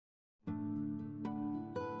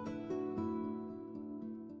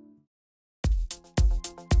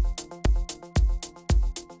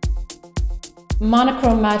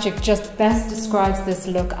Monochrome Magic just best describes this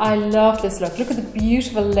look. I love this look. Look at the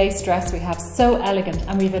beautiful lace dress we have, so elegant,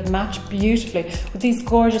 and we've it matched beautifully with these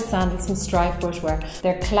gorgeous sandals from Strive footwear.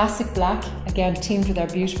 They're classic black, again teamed with our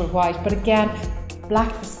beautiful white, but again,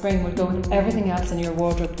 black for spring will go into everything else in your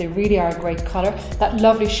wardrobe. They really are a great colour. That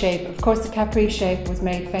lovely shape, of course the Capri shape was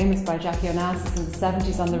made famous by Jackie Onassis in the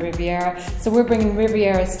 70s on the Riviera. So we're bringing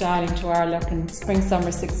Riviera styling to our look in spring summer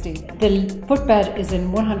 16. The footbed is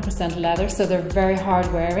in 100% leather, so they're very hard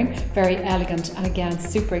wearing, very elegant, and again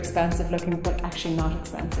super expensive looking, but actually not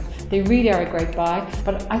expensive. They really are a great buy,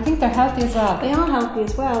 but I think they're healthy as well. They are healthy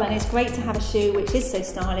as well, and it's great to have a shoe which is so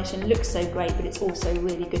stylish and looks so great, but it's also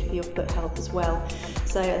really good for your foot health as well.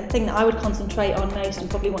 So the thing that I would concentrate on most and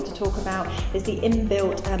probably want to talk about is the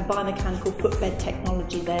inbuilt biomechanical footbed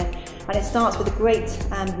technology there. And it starts with a great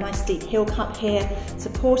nice deep heel cut here,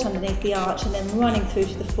 support underneath the arch, and then running through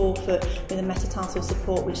to the forefoot with a metatarsal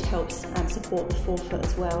support which helps support the forefoot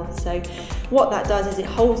as well. So what that does is it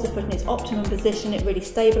holds the foot in its optimum position, it really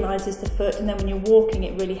stabilises the foot, and then when you're walking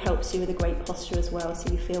it really helps you with a great posture as well,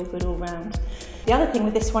 so you feel good all round. The other thing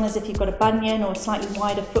with this one is if you've got a bunion or a slightly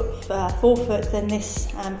wider forefoot, then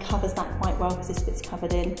this covers that quite well because this bit's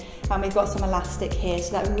covered in. And we've got some elastic here,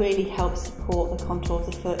 so that really helps support the contour of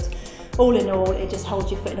the foot. All in all, it just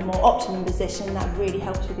holds your foot in a more optimum position. That really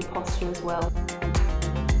helps with your posture as well.